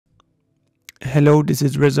Hello, this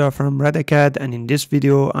is Reza from RADACAD, and in this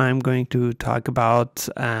video I'm going to talk about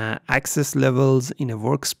access levels in a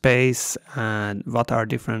workspace and what are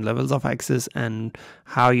different levels of access and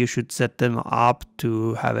how you should set them up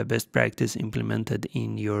to have a best practice implemented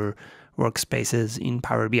in your workspaces in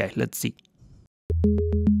Power BI. Let's see.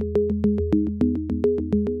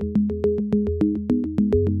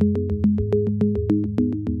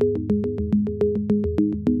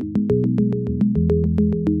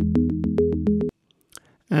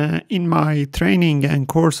 In my training and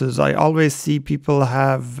courses, I always see people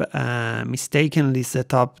have mistakenly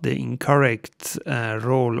set up the incorrect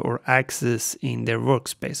role or access in their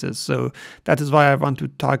workspaces. So that is why I want to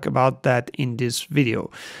talk about that in this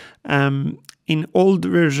video. In old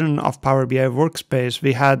version of Power BI Workspace,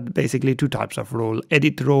 we had basically two types of role: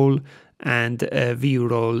 edit role and view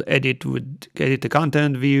role. Edit would edit the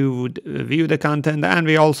content, view would view the content, and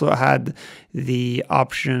we also had the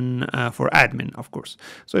option for admin, of course.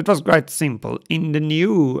 So it was quite simple. In the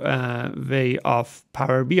new way of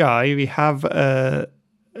Power BI, we have a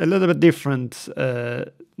little bit different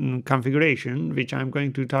configuration, which I'm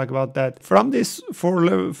going to talk about that. From these four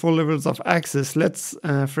levels of access, let's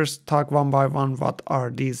first talk one by one what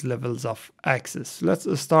are these levels of access. Let's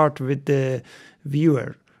start with the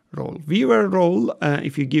viewer role. Viewer role,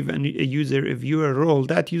 if you give a user a viewer role,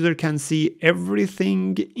 that user can see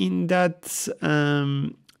everything in that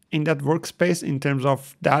workspace in terms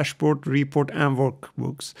of dashboard, report, and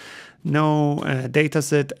workbooks. No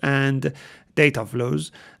dataset and data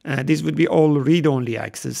flows. This would be all read-only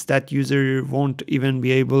access. That user won't even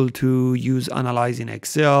be able to use Analyze in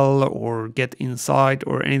Excel or get insight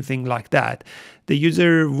or anything like that. The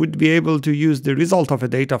user would be able to use the result of a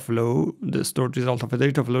data flow, the stored result of a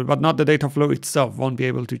data flow, but not the data flow itself. Won't be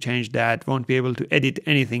able to change that, won't be able to edit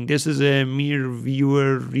anything. This is a mere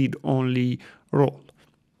viewer read-only role.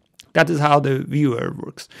 That is how the viewer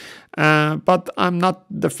works. But I'm not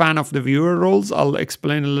the fan of the viewer roles. I'll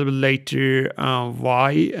explain a little bit later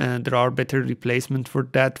why there are better replacements for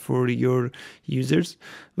that for your users.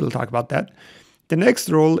 We'll talk about that. The next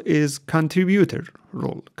role is contributor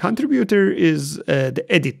role. Contributor is the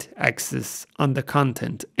edit access on the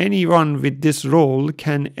content. Anyone with this role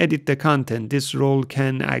can edit the content. This role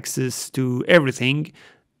can access to everything,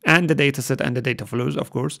 and the dataset and the data flows, of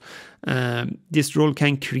course. This role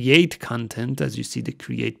can create content, as you see the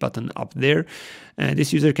create button up there.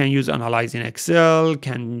 This user can use Analyze in Excel,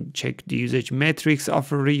 can check the usage metrics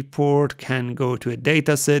of a report, can go to a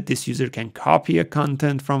dataset. This user can copy a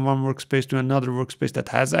content from one workspace to another workspace that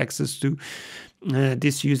has access to.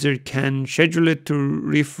 This user can schedule it to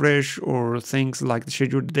refresh, or things like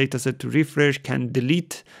schedule the dataset to refresh, can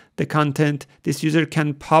delete the content. This user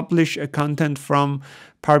can publish a content from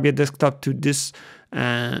Power BI Desktop to this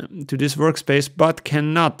workspace, but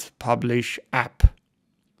cannot publish app.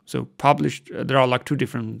 So publish, there are like two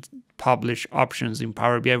different publish options in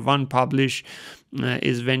Power BI. One publish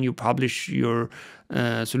is when you publish your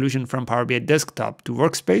solution from Power BI Desktop to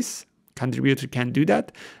Workspace. Contributor can do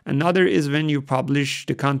that. Another is when you publish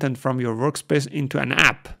the content from your workspace into an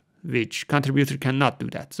app, which contributor cannot do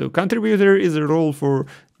that. So contributor is a role for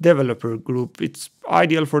developer group. It's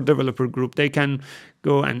ideal for developer group. They can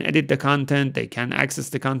go and edit the content. They can access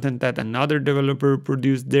the content that another developer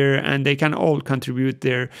produced there, and they can all contribute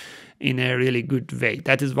there in a really good way.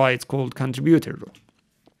 That is why it's called contributor role.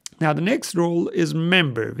 Now, the next role is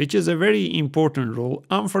member, which is a very important role.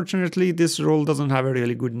 Unfortunately, this role doesn't have a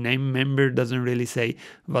really good name. Member doesn't really say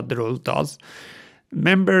what the role does.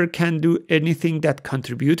 Member can do anything that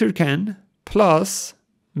contributor can, plus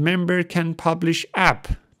member can publish app.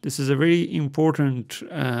 This is a very important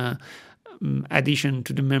addition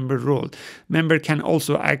to the member role. Member can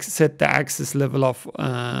also set the access level of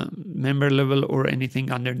member level or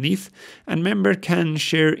anything underneath, and member can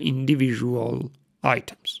share individual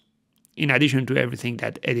items in addition to everything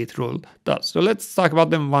that edit role does. So let's talk about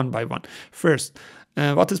them one by one. First,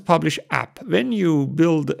 what is publish app? When you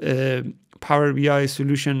build a Power BI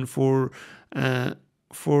solution for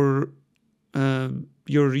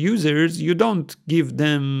your users, you don't give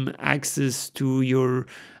them access to your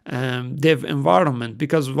dev environment,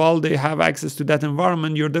 because while they have access to that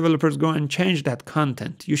environment, your developers go and change that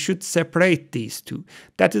content. You should separate these two.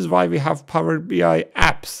 That is why we have Power BI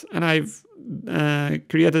apps, and I've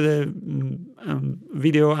created a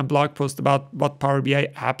video and blog post about what Power BI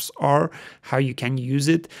apps are, how you can use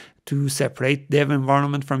it to separate dev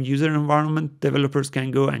environment from user environment. Developers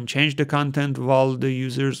can go and change the content while the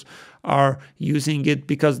users are using it.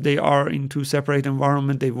 Because they are in two separate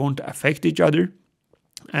environments, they won't affect each other.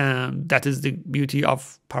 That is the beauty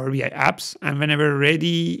of Power BI apps. And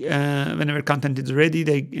whenever content is ready,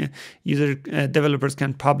 developers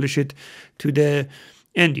can publish it to the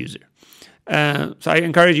end user. So I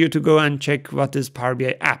encourage you to go and check what is Power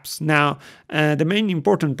BI apps. Now, the main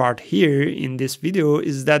important part here in this video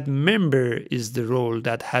is that member is the role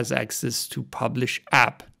that has access to publish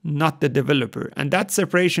app, not the developer. And that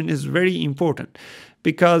separation is very important,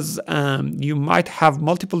 because you might have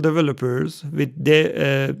multiple developers with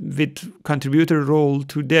contributor role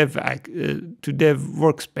to dev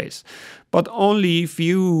workspace, but only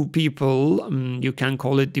few people. You can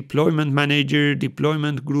call it deployment manager,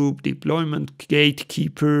 deployment group, deployment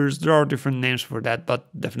gatekeepers. There are different names for that, but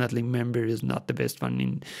definitely member is not the best one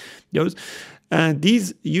in those.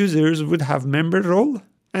 These users would have member role,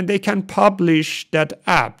 and they can publish that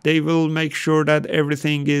app. They will make sure that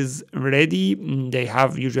everything is ready. They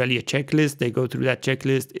have usually a checklist. They go through that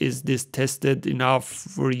checklist. Is this tested enough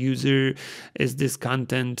for user? Is this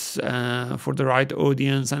content for the right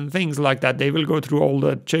audience? And things like that. They will go through all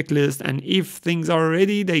the checklist. And if things are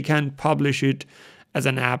ready, they can publish it as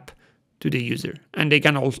an app to the user. And they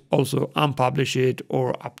can also unpublish it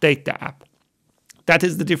or update the app. That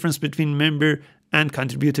is the difference between member and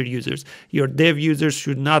contributor users. Your dev users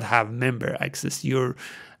should not have member access. Your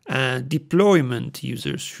deployment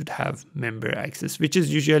users should have member access, which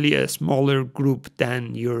is usually a smaller group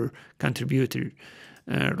than your contributor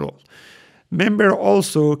role. Member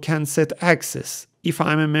also can set access. If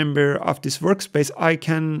I'm a member of this workspace, I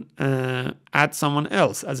can add someone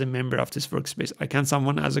else as a member of this workspace. I can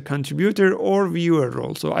someone as a contributor or viewer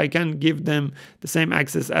role. So I can give them the same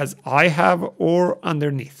access as I have or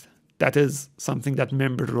underneath. That is something that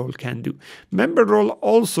member role can do. Member role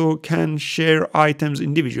also can share items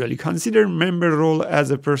individually. Consider member role as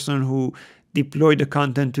a person who deployed the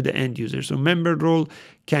content to the end user. So member role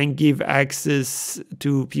can give access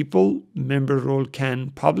to people. Member role can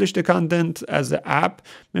publish the content as an app.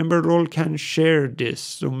 Member role can share this.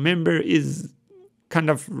 So member is kind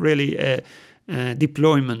of really a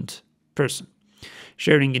deployment person,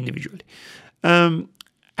 sharing individually.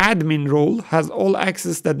 Admin role has all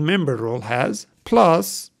access that member role has,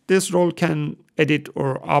 plus this role can edit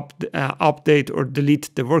or update or delete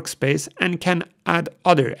the workspace and can add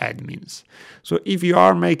other admins. So if you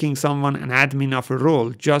are making someone an admin of a role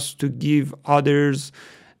just to give others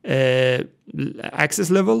access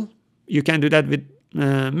level, you can do that with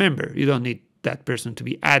member. You don't need that person to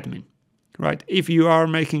be admin, right? If you are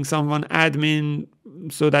making someone admin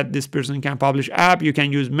so that this person can publish app, you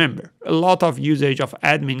can use member. A lot of usage of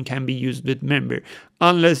admin can be used with member,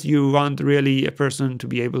 unless you want really a person to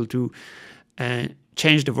be able to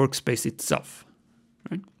change the workspace itself,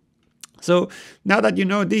 right? So now that you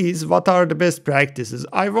know these, what are the best practices?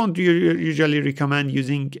 I won't usually recommend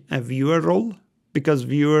using a viewer role, because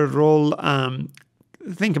viewer role,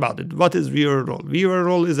 think about it. What is viewer role? Viewer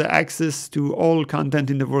role is access to all content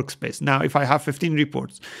in the workspace. Now, if I have 15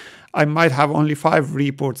 reports, I might have only 5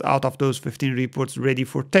 reports out of those 15 reports ready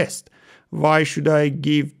for test. Why should I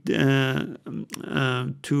give to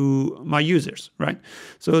my users, right?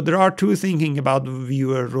 So there are two thinking about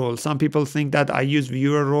viewer role. Some people think that I use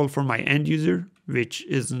viewer role for my end user, which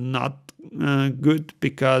is not good,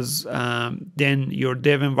 because then your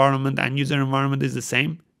dev environment and user environment is the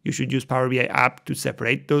same. You should use Power BI app to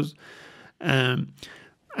separate those and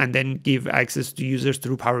then give access to users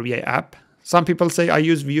through Power BI app. Some people say I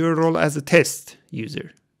use viewer role as a test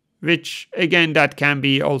user, which again, that can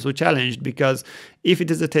be also challenged, because if it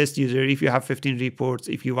is a test user, if you have 15 reports,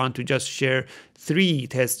 if you want to just share 3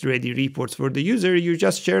 test ready reports for the user, you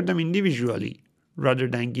just share them individually rather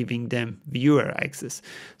than giving them viewer access.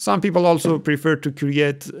 Some people also prefer to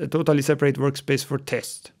create a totally separate workspace for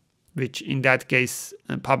test, which in that case,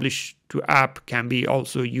 publish to app can be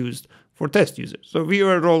also used for test users. So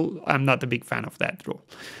viewer role, I'm not a big fan of that role.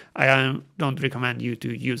 I don't recommend you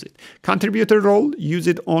to use it. Contributor role, use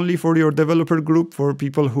it only for your developer group, for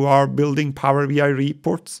people who are building Power BI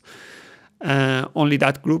reports. Only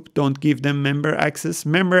that group, don't give them member access.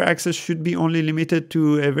 Member access should be only limited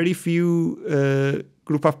to a very few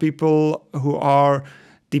group of people who are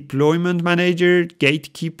deployment manager,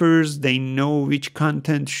 gatekeepers. They know which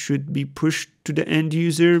content should be pushed to the end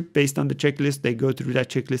user based on the checklist. They go through that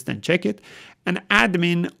checklist and check it. And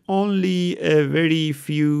admin, only a very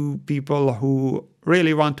few people who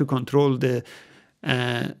really want to control the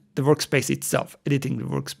workspace itself, editing the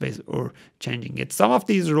workspace or changing it. Some of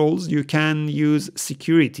these roles you can use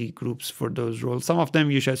security groups for those roles. Some of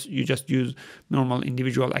them you just use normal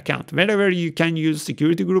individual account. Whenever you can use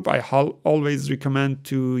security group, I always recommend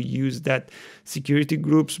to use that security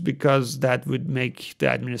groups, because that would make the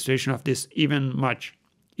administration of this even much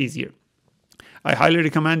easier. I highly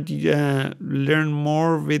recommend you learn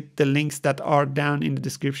more with the links that are down in the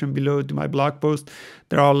description below to my blog post.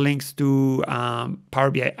 There are links to Power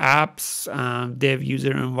BI apps, dev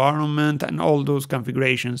user environment, and all those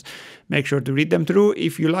configurations. Make sure to read them through.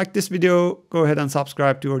 If you like this video, go ahead and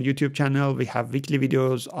subscribe to our YouTube channel. We have weekly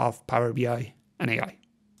videos of Power BI and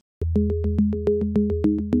AI.